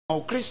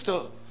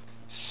Ukristo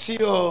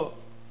sio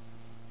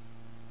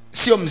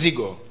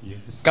mzigo,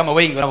 Yes. kama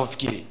wengi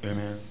wanavyofikiri.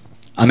 Amen.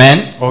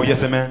 Amen. Oh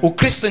yes, amen.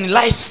 Ukristo ni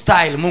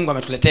lifestyle Mungu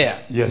ametuletea.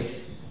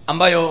 Yes.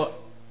 Ambayo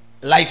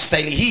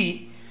lifestyle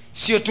hii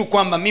sio tu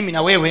kwamba mimi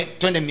na wewe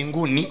twende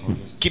mbinguni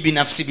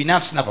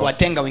kibinafsi na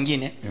kuwatenga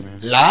wengine. Amen.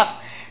 La,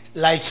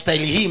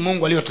 lifestyle hii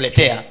Mungu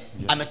aliyotuletea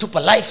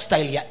ametupa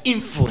lifestyle ya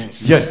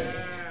influence. Yes.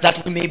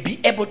 That we may be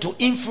able to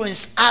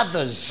influence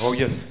others. Oh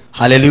yes.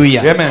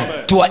 Hallelujah. Amen.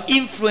 Tuwa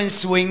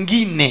influence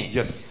wengine.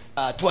 Yes.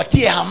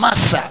 Tuwatie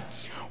hamasa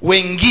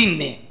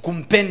wengine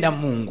kumpenda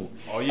Mungu.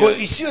 Oh, yes. Kwa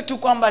hiyo isiwe tu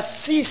kwamba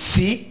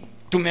sisi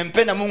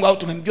tumempenda Mungu au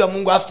tumemjua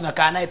Mungu afu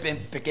tunakaa naye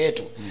peke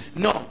yetu.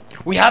 No,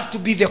 we have to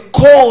be the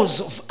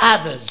cause of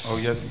others. Oh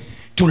yes.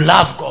 To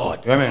love God.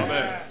 Amen.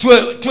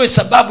 Tuwe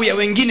sababu ya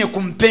wengine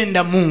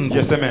kumpenda Mungu.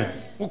 Yes, amen.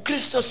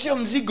 Ukristo sio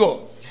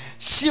mzigo,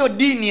 sio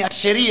dini ya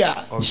sheria.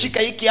 Oh, shika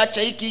hiki,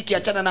 acha hiki,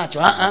 achana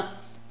nacho.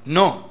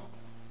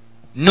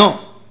 No.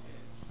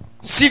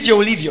 Sivyo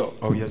ulivyo.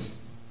 Oh yes.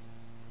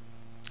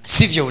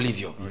 Sivyo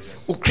ulivyo.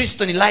 Yes.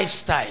 Ukristo ni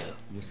lifestyle.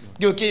 Yes.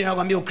 Ndio kile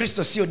ninakwambia,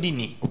 Ukristo sio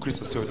dini.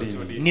 Ukristo sio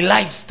dini. Ni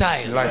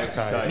lifestyle.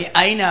 Lifestyle. Ni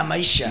aina ya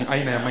maisha. Ni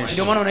aina ya maisha.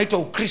 Ndio maana unaitwa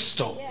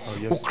Ukristo. Oh,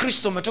 yes.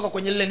 Ukristo umetoka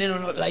kwenye lile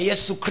neno la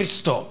Yesu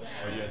Kristo. Oh,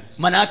 yes.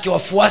 Maana yake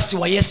wafuasi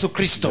wa Yesu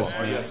Kristo. Yes.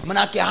 Oh, yes. Maana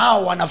yake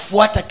hao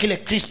wanafuata kile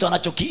Kristo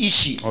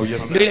anachokiishi. Oh,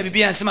 yes. Ndio ile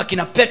Biblia inasema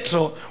kina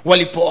Petro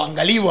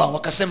walipoangaliwa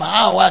wakasema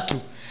hao watu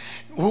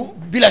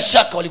bila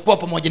shaka walikuwa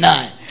pamoja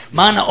naye,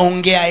 maana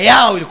ongea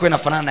yao ilikuwa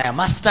inafanana na ya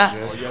master.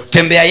 Yes.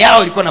 Tembea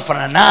yao ilikuwa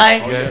inafanana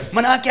naye. Yes.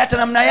 Maana yake hata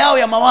namna yao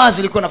ya mawazo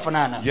ilikuwa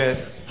inafanana.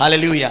 Yes.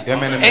 Hallelujah.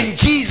 Amen, amen. And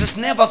Jesus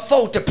never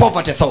thought a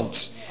poverty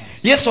thoughts.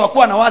 Yesu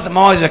hakuwa anawaza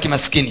mawazo ya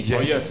kimaskini.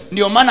 Yes.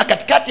 Ndio maana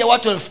katikati ya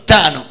watu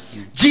 5,000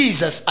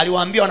 Jesus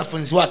aliwaambia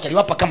wanafunzi wake,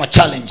 aliwapa kama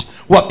challenge,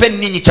 wapeni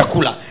ninyi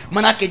chakula.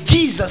 Maana yake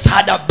Jesus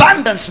had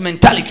abundance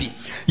mentality.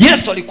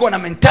 Yesu alikuwa na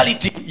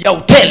mentality ya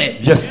utele.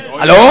 Yes.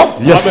 Hello?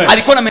 Yes.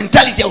 Alikuwa na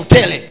mentality ya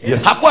utele.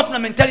 Yes. Hakuwa tuna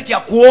mentality ya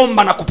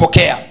kuomba na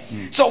kupokea.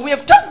 So we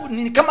have turned,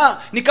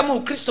 ni kama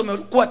Ukristo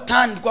umekuwa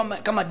turned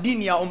kama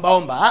dini ya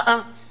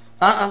omba.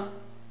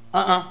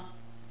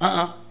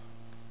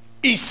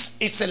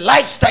 It's a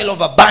lifestyle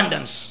of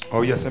abundance.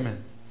 Oh yes, amen.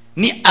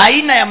 Ni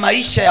aina ya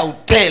maisha ya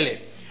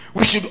utele.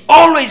 We should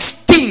always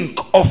think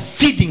of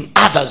feeding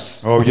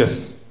others. Oh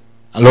yes.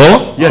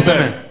 Hello? Yes,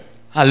 amen.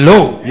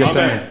 Hello? Yes,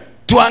 amen.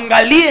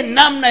 Tuangalie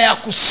namna ya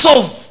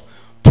kusolve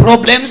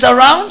problems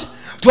around.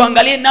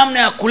 Tuangalie namna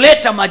ya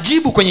kuleta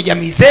majibu kwenye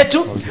jamii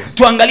zetu. Oh, yes.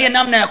 Tuangalie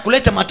namna ya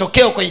kuleta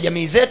matokeo kwenye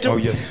jamii zetu. Oh,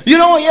 yes. You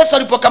know, Yesu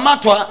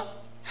alipokamatwa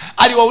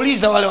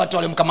aliwauliza wale watu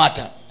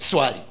walimkamata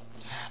swali.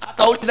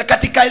 Akauliza,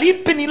 katika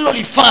lipi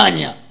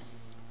nililolifanya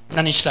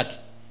mnanishtaki?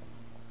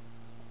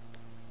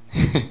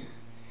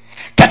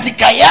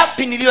 Katika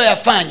yapi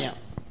niliyoyafanya?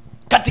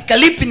 Katika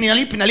lipi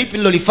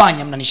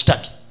nililolifanya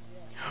mnanishtaki?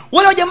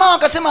 Wale jamaa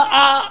wakasema,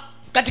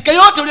 katika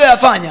yote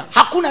uliyoyafanya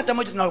hakuna hata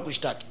moja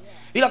tunalokushtaki,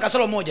 ila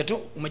kasoro moja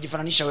tu,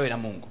 umejifananisha wewe na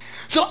Mungu.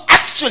 So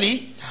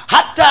actually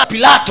hata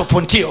Pilato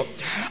Pontio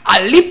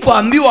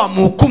alipoambiwa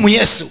mhukumu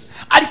Yesu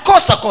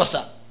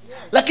alikosa.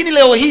 Lakini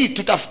leo hii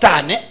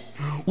tutafutane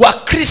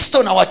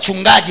Wakristo na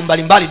wachungaji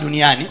mbalimbali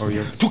duniani. Oh,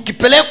 yes.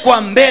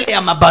 Tukipelekwa mbele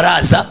ya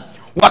mabaraza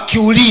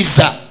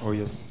wakiuliza. Oh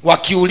yes.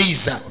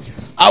 Wakiuliza. Oh,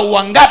 yes. Au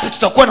wangapi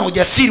tutakuwa na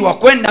ujasiri wa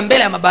kwenda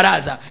mbele ya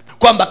mabaraza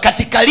kwamba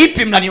katika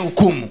lipi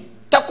mnanihukumu?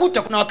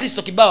 Takuta kuna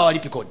Wakristo kibao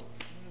walipi kodi.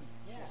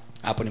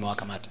 Hapo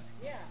nimewakamata.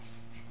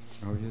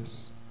 Oh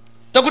yes.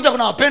 Takuta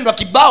kuna wapendwa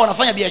kibao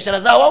wanafanya biashara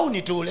zao au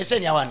ni tu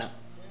leseni hawana.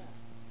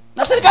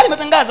 Na serikali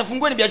imetangaza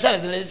fungueni biashara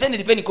zile, leseni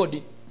lipeni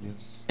kodi.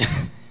 Yes.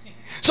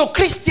 So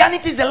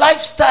Christianity is a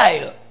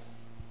lifestyle.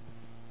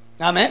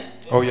 Amen.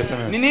 Oh yes,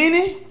 amen. Ni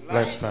nini?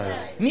 Lifestyle.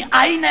 Ni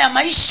aina ya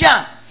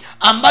maisha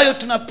ambayo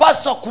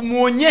tunapaswa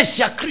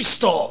kumuonyesha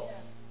Kristo.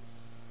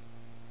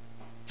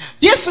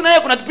 Yesu naye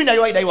kuna kipindi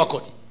aliwahi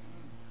kodi.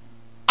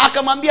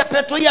 Akamwambia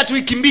Petro, hii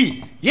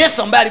hatuikimbii.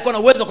 Yesu ambaye alikuwa na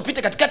uwezo wa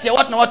kupita katikati ya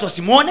watu na watu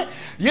wasimuone.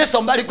 Yesu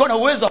ambaye alikuwa na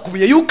uwezo wa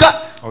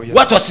kuyeyuka, oh, yes,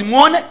 watu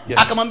wasimuone. Yes.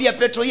 Akamwambia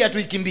Petro, hii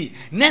hatuikimbii.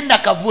 Nenda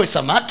kavue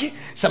samaki.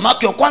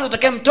 Samaki wa kwanza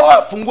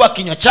utakayemtoa, fungua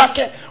kinywa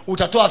chake,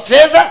 utatoa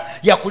fedha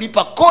ya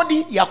kulipa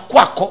kodi ya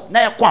kwako na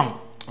ya kwangu.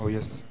 Oh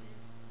yes.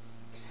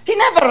 He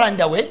never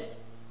ran away.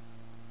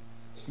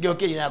 Ndio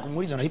kile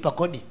ninakumuuliza, unalipa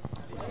kodi?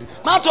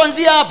 Maana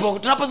tuanzia hapo,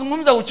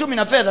 tunapozungumza uchumi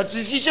na fedha,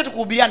 tusishie tu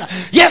kuhubiriana,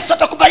 Yesu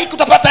atakubariki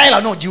utapata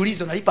hela. No,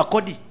 jiulize, unalipa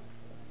kodi?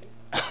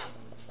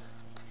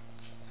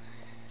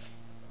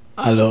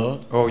 Hello?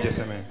 Oh yes,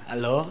 amen.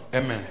 Hello?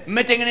 Amen.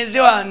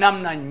 Mmetengenezewa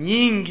namna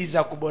nyingi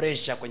za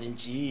kuboresha kwenye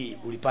nchi hii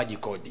ulipaji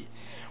kodi.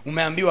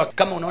 Umeambiwa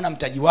kama unaona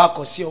mtaji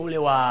wako sio ule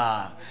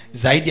wa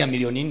zaidi ya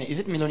milioni 4. Is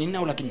it milioni 4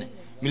 au laki 4?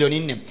 Milioni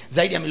 4.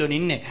 Zaidi ya milioni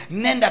 4.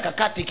 Nenda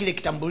kakati kile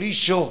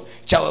kitambulisho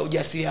cha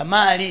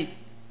ujasiriamali.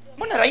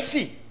 Mbona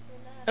rahisi?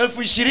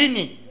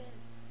 20,000.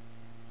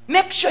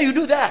 Make sure you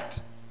do that.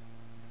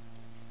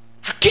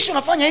 Hakikisha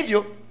unafanya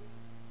hivyo.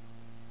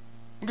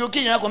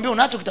 Ungeukia nakwambia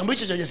unacho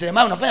kitambulisho cha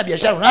ujasiriamali, unafanya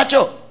biashara,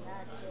 unacho?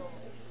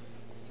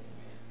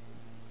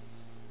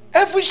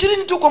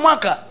 20,000 tu kwa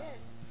mwaka.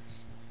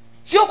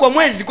 Sio kwa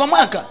mwezi, kwa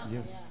mwaka.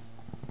 Yes.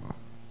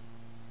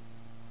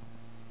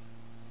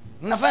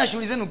 Mnafanya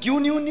shughuli zenu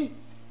kiuni.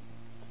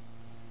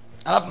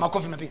 Alafu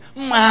makofi mnapiga.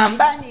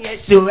 Mwamba ni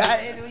Yesu,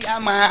 haleluya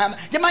mwamba.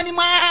 Jamani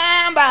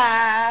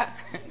mwamba.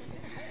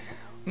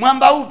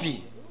 Mwamba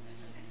upi?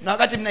 Na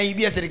wakati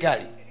mnaibia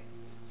serikali.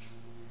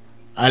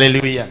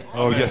 Haleluya.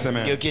 Oh yes,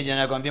 amen. Geukie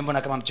jana nakwambia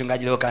mbona kama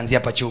mchungaji leo kaanzia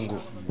hapa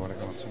chungu. Mbona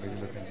kama mchungaji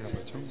leo kaanzia hapa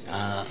chungu?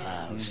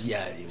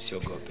 Usijali,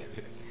 usiogope.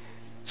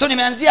 So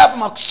nimeanzia hapa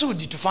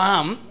makusudi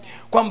tufahamu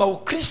kwamba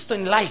Ukristo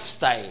ni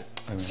lifestyle.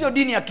 Sio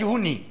dini ya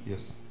kihuni.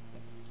 Yes.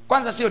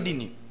 Kwanza sio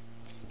dini.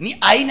 Ni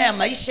aina ya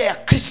maisha ya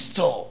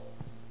Kristo.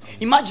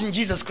 Imagine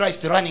Jesus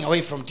Christ running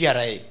away from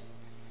TRA.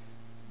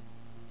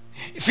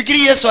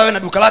 Fikiri Yesu awe na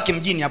duka lake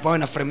mjini hapo, awe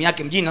na frame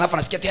yake mjini, alafu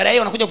anasikia TRA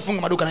wanakuja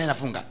kufunga maduka na yeye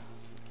anafunga.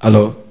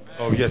 Hello.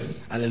 Oh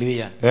yes.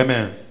 Hallelujah.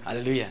 Amen.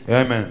 Hallelujah.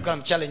 Amen. Kwa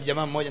mchallenge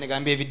jamaa mmoja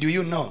nikamwambia hivi, do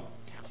you know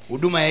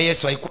huduma ya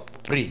Yesu haikuwa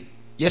free.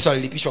 Yesu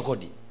alilipishwa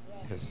kodi.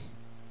 Yes.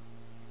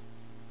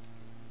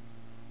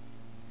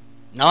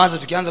 Na wazo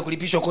tukianza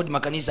kulipishwa kodi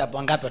makanisa hapo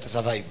wangapi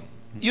watasurvive?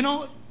 You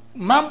know,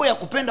 mambo ya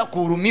kupenda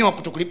kuhurumiwa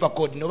kutokulipa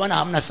kodi ndio maana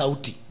hamna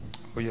sauti.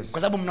 Oh yes.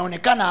 Kwa sababu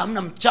mnaonekana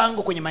hamna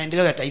mchango kwenye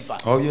maendeleo ya taifa.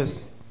 Oh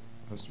yes.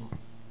 That's true.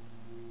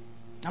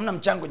 Hamna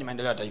mchango kwenye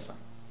maendeleo ya taifa.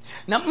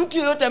 Na mtu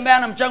yoyote ambaye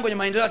ana mchango kwenye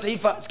maendeleo ya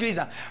taifa,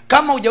 sikiliza,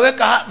 kama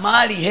hujaweka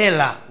mahali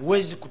hela,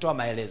 huwezi kutoa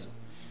maelezo.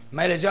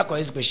 Maelezo yako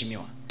hayawezi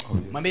kuheshimiwa. Oh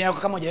yes. Mwambie yako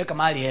kama hujaweka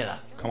mahali hela.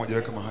 Kama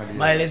hujaweka mahali.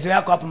 Maelezo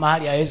yako hapo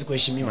mahali hayawezi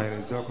kuheshimiwa.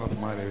 Maelezo yako hapo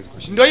mahali hayawezi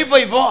kuheshimiwa. Ndio hivyo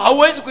hivyo,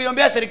 hauwezi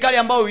kuiombea serikali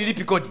ambayo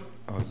huilipi kodi.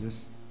 Oh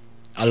yes.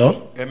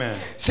 Hello? Amen.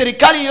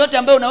 Serikali yote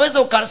ambayo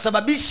unaweza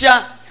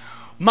ukasababisha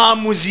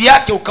maamuzi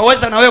yake,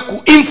 ukaweza na wewe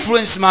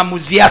kuinfluence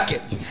maamuzi yake.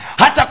 Yes.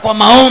 Hata kwa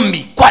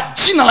maombi, kwa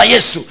jina la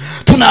Yesu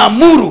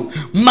tunaamuru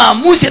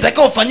maamuzi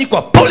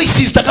yatakayofanyika,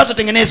 policies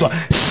zitakazotengenezwa,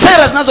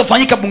 sera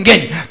zinazofanyika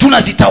bungeni,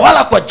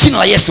 tunazitawala kwa jina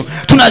la Yesu.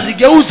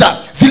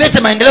 Tunazigeuza zilete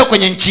maendeleo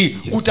kwenye nchi.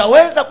 Yes.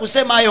 Utaweza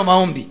kusema hayo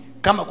maombi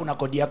kama kuna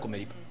kodi yako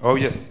umelipa. Oh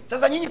yes.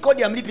 Sasa nyinyi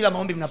kodi hamlipi ila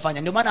maombi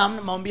mnafanya. Ndio maana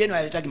maombi yenu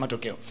hayaletaki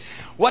matokeo.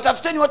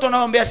 Watafuteni watu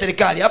wanaoombea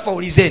serikali, afa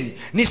ulizeni,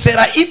 ni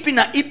sera ipi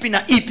na ipi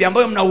na ipi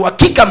ambayo mna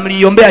uhakika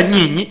mliombea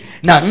nyinyi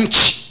na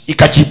nchi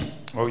ikajibu.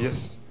 Oh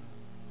yes.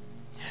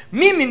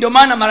 Mimi ndio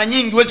maana mara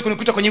nyingi huwezi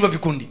kunikuta kwenye hivyo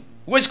vikundi.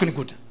 Huwezi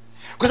kunikuta.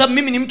 Kwa sababu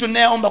mimi ni mtu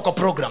ninayeomba kwa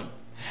program.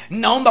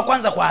 Ninaomba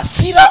kwanza kwa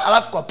hasira,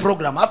 alafu kwa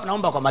program, alafu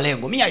naomba kwa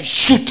malengo. Me I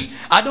shoot.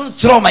 I don't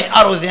throw my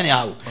arrows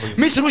anyhow. Oh yes.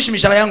 Mimi sirushi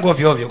mishale yangu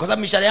ovyo ovyo kwa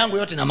sababu mishale yangu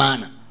yote ina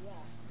maana.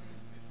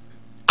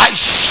 I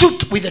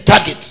shoot with a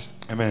target.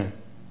 Amen.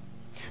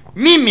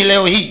 Mimi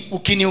leo hii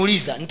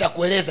ukiniuliza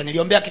nitakueleza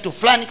niliombea kitu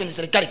fulani kwenye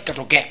serikali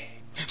kikatokea.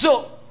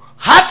 So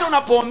hata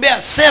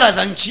unapoombea sera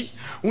za nchi,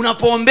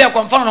 unapoombea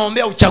kwa mfano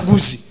unaombea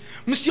uchaguzi,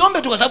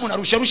 msiombe tu kwa sababu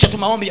unarusha tu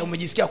maombi ya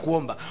umejisikia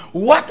kuomba.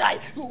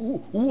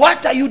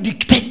 What are you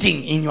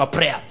dictating in your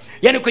prayer?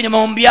 Yaani kwenye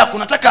maombi yako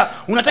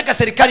unataka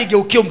serikali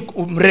igeukie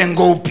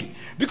mrengo upi?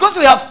 Because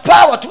we have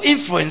power to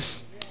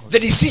influence the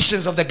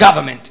decisions of the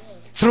government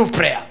through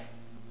prayer.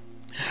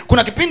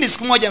 Kuna kipindi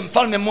siku moja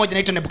mfalme mmoja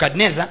anaitwa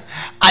Nebukadneza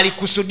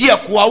alikusudia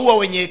kuwaua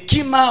wenye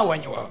hekima,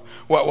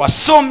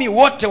 wasomi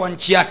wote wa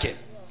nchi yake.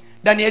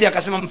 Danieli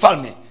akasema,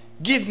 mfalme,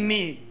 give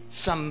me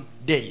some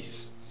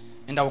days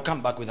and I will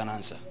come back with an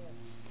answer.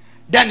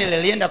 Daniel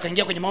alienda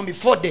akaingia kwenye maombi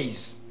 4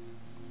 days.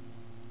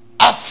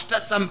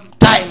 After some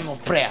time of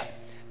prayer,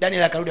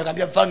 Daniel akarudi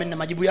akamwambia mfalme, nina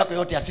majibu yako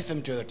yote, asife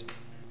mtu yote.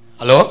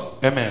 Hello?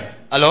 Amen.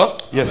 Hello?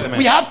 Yes, amen.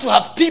 We have to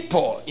have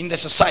people in the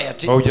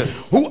society, oh,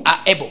 yes, who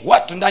are able,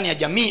 watu ndani ya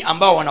jamii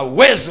ambao wana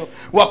uwezo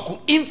wa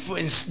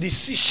kuinfluence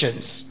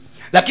decisions.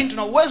 Lakini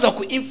tuna uwezo wa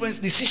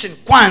kuinfluence decision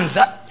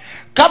kwanza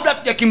kabla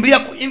tujakimbilia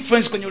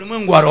kuinfluence kwenye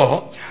ulimwengu wa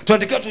roho.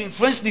 Tunatakiwa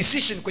tuinfluence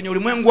decision kwenye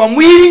ulimwengu wa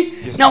mwili,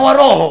 yes, na wa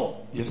roho.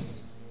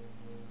 Yes.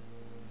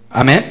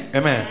 Amen.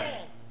 Amen.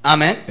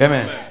 Amen.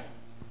 Amen.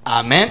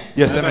 Amen.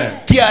 Yes, amen.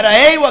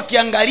 TRA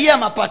wakiangalia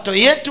mapato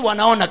yetu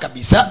wanaona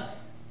kabisa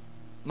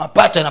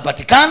mapato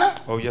yanapatikana.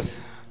 Oh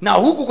yes. Na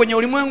huku kwenye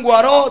ulimwengu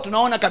wa roho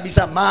tunaona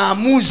kabisa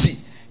maamuzi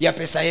ya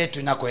pesa yetu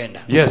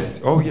inakoenda.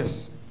 Yes. Oh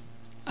yes.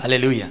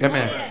 Hallelujah.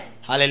 Amen.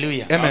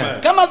 Hallelujah.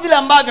 Amen. Kama vile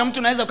ambavyo mtu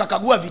anaweza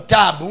ukakagua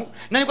vitabu,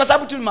 na ni kwa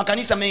sababu tu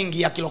makanisa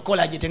mengi ya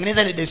kilokola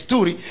hajatengeneza ile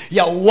desturi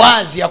ya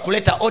uwazi ya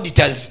kuleta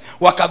auditors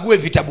wakague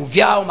vitabu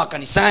vyao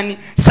makanisani,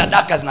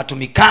 sadaka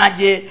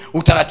zinatumikaje,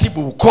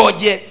 utaratibu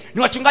ukoje.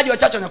 Ni wachungaji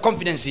wachache wana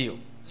confidence hiyo.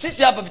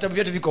 Sisi hapa vitabu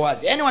vyetu viko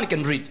wazi. Anyone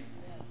can read.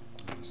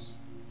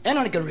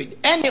 Anyone can read.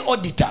 Any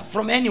auditor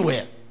from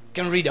anywhere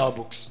can read our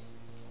books.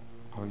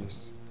 Oh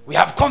yes. We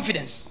have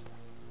confidence.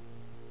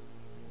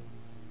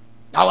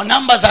 Our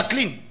numbers are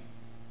clean.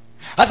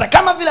 Sasa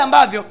kama vile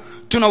ambavyo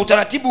tuna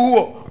utaratibu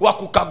huo wa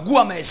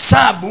kukagua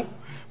mahesabu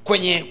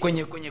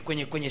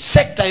kwenye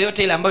sekta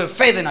yote ile ambayo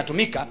fedha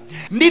inatumika,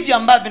 ndivyo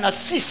ambavyo na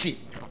sisi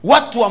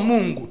watu wa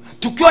Mungu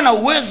tukiwa na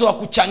uwezo wa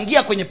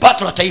kuchangia kwenye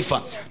pato la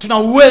taifa, tuna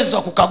uwezo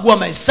wa kukagua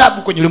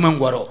mahesabu kwenye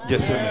ulimwengu wa roho.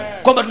 Yes,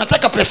 amen. Kwamba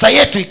tunataka pesa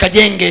yetu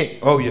ikajenge,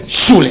 oh, yes,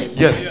 shule,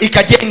 yes,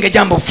 ikajenge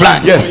jambo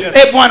fulani. Yes.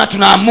 Bwana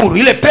tunaamuru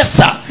ile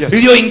pesa, yes,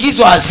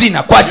 iliyoingizwa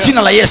hazina kwa, yes,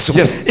 jina la Yesu,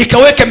 yes,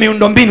 ikaweke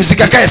miundombinu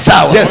zikakae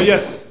sawa. Yes. Oh,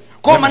 yes.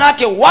 Kwa maana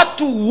yake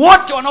watu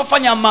wote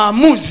wanaofanya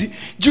maamuzi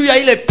juu ya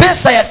ile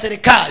pesa ya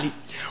serikali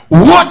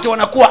wote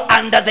wanakuwa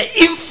under the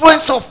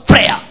influence of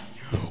prayer.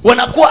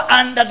 Wanakuwa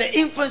under the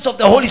influence of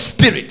the Holy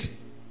Spirit.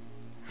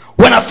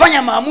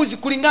 Wanafanya maamuzi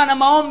kulingana na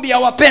maombi ya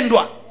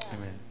wapendwa.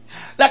 Amen.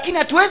 Lakini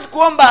hatuwezi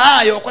kuomba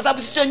hayo kwa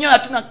sababu sisi wenyewe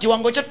hatuna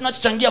kiwango chetu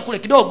tunachochangia kule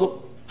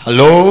kidogo.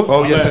 Hello?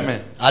 Oh yes, amen.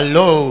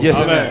 Hello? Yes,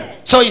 amen.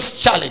 So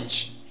it's challenge.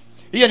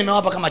 Hiyo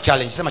nimewapa kama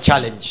challenge. Sema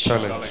challenge.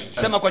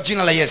 Sema kwa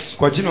jina la Yesu.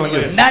 Kwa jina la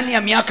Yesu. Ndani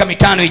ya miaka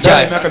 5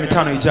 ijayo. Miaka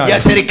 5 ijayo. Ya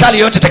serikali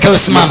yote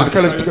itakayosimama.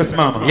 Serikali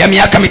itakayosimama. Ya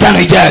miaka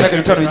 5 ijayo. Miaka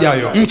 5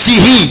 ijayo.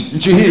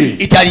 Nchi hii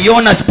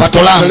italiona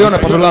pato langu. Italiona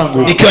pato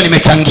langu. Nikiwa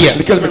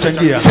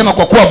nimechangia. Sema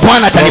kwa kuwa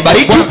Bwana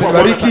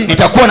atanibariki.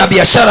 Nitakuwa na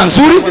biashara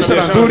nzuri.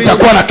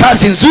 Nitakuwa na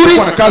kazi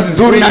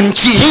nzuri. Na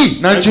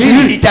nchi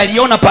hii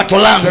italiona pato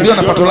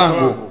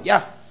langu.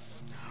 Yeah.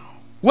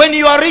 When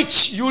you are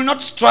rich, you will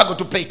not struggle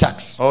to pay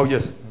tax. Oh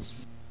yes.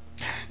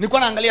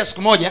 Nilikuwa naangalia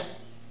siku moja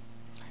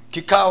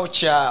kikao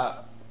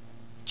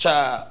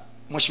cha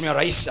Mheshimiwa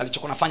Rais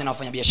alichokuwa anafanya na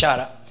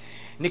wafanyabiashara.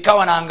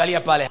 Nikawa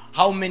naangalia pale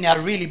how many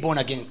are really born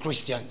again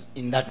Christians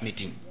in that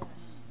meeting.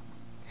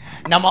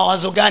 Na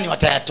mawazo gani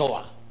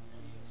watayatoa.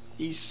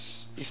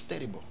 Is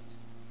terrible.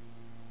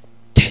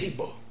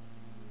 Terrible.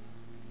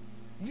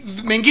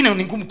 Mengine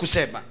ni ngumu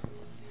kusema.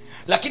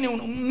 Lakini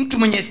mtu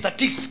mwenye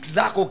statistics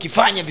zako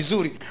ukifanya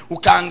vizuri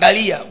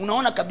ukaangalia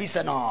unaona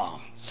kabisa no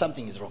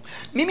something is wrong.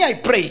 Mimi I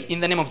pray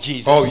in the name of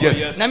Jesus. Oh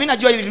yes. Na mimi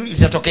najua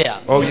litatokea.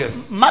 Oh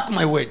yes. Mark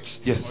my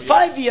words. Yes.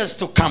 5 years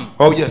to come.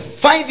 Oh yes.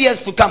 5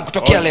 years to come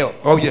kutokea leo.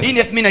 Oh yes. Hii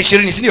ni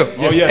 2020 si ndio?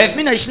 Oh yes.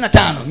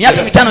 2025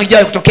 miaka 5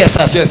 ijayo kutokea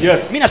sasa. Yes.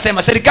 Mimi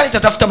nasema serikali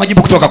itatafuta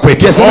majibu kutoka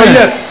kwetu. Yes.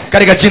 Oh yes.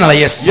 Katika jina la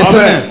Yesu. Yes,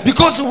 amen.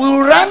 Because we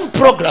will run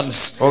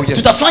programs. Oh yes.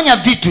 Tutafanya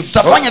vitu,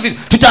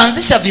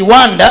 tutaanzisha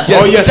viwanda,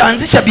 Yes.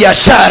 tutaanzisha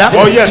biashara,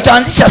 Yes.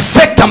 tutaanzisha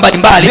sekta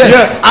mbalimbali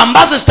Yes.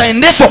 ambazo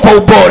zitaendeshwa kwa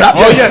ubora.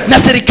 Yes.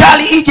 Na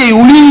serikali ije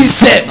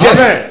iulize. Yes.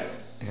 Amen.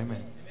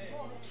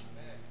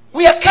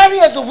 We are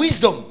carriers of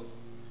wisdom.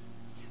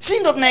 Si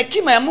ndo tuna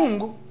hekima ya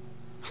Mungu.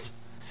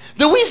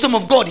 The wisdom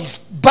of God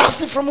is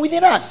birthed from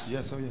within us.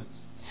 Yes, oh yes.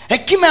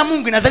 Hekima ya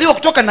Mungu inazaliwa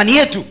kutoka ndani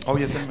yetu. Oh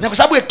yes, amen. Na kwa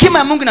sababu hekima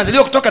ya Mungu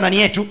inazaliwa kutoka ndani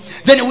yetu,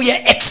 then we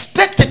are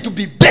expected to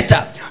be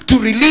better to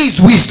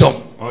release wisdom.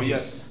 Oh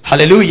yes.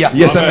 Hallelujah.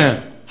 Yes, amen.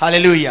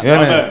 Hallelujah.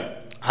 Amen.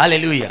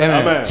 Hallelujah.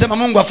 Amen. Sema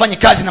Mungu afanye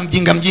kazi na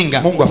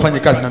mjinga. Mungu afanye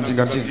kazi na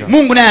mjinga.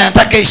 Mungu naye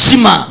anataka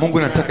heshima. Mungu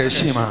anataka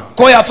heshima.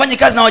 Kwa hiyo afanye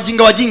kazi na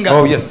wajinga.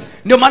 Oh yes.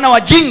 Ndio maana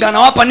wajinga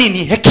anawapa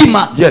nini?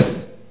 Hekima.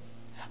 Yes.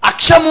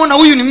 Akishamuona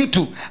huyu ni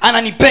mtu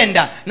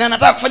ananipenda na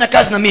anataka kufanya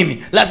kazi na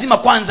mimi, lazima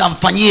kwanza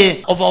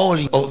amfanyie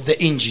overhauling of the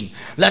engine.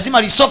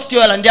 Lazima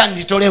software la ndani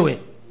litolewe.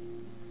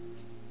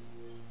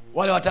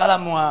 Wale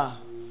wataalamu wa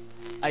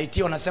IT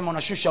wanasema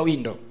unashusha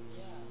window.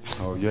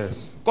 Oh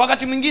yes. Kwa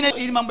wakati mwingine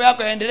ili mambo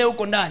yako yaendelee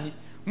huko ndani,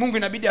 Mungu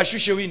inabidi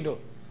ashushe window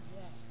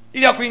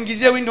ili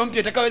akuingizie window mpya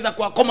itakayoweza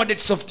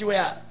kuaccommodate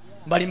software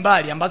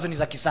mbalimbali ambazo ni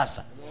za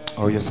kisasa.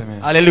 Oh yes,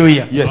 amen.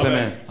 Hallelujah. Yes,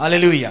 amen.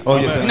 Hallelujah. Oh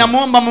yes.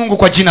 Ninamuomba Mungu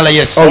kwa jina la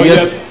Yesu. Oh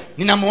yes.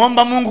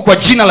 Ninamuomba Mungu kwa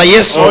jina la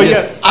Yesu. Oh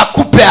yes.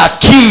 Akupe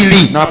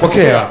akili.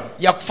 Napokea.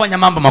 Ya kufanya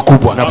mambo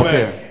makubwa.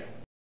 Napokea.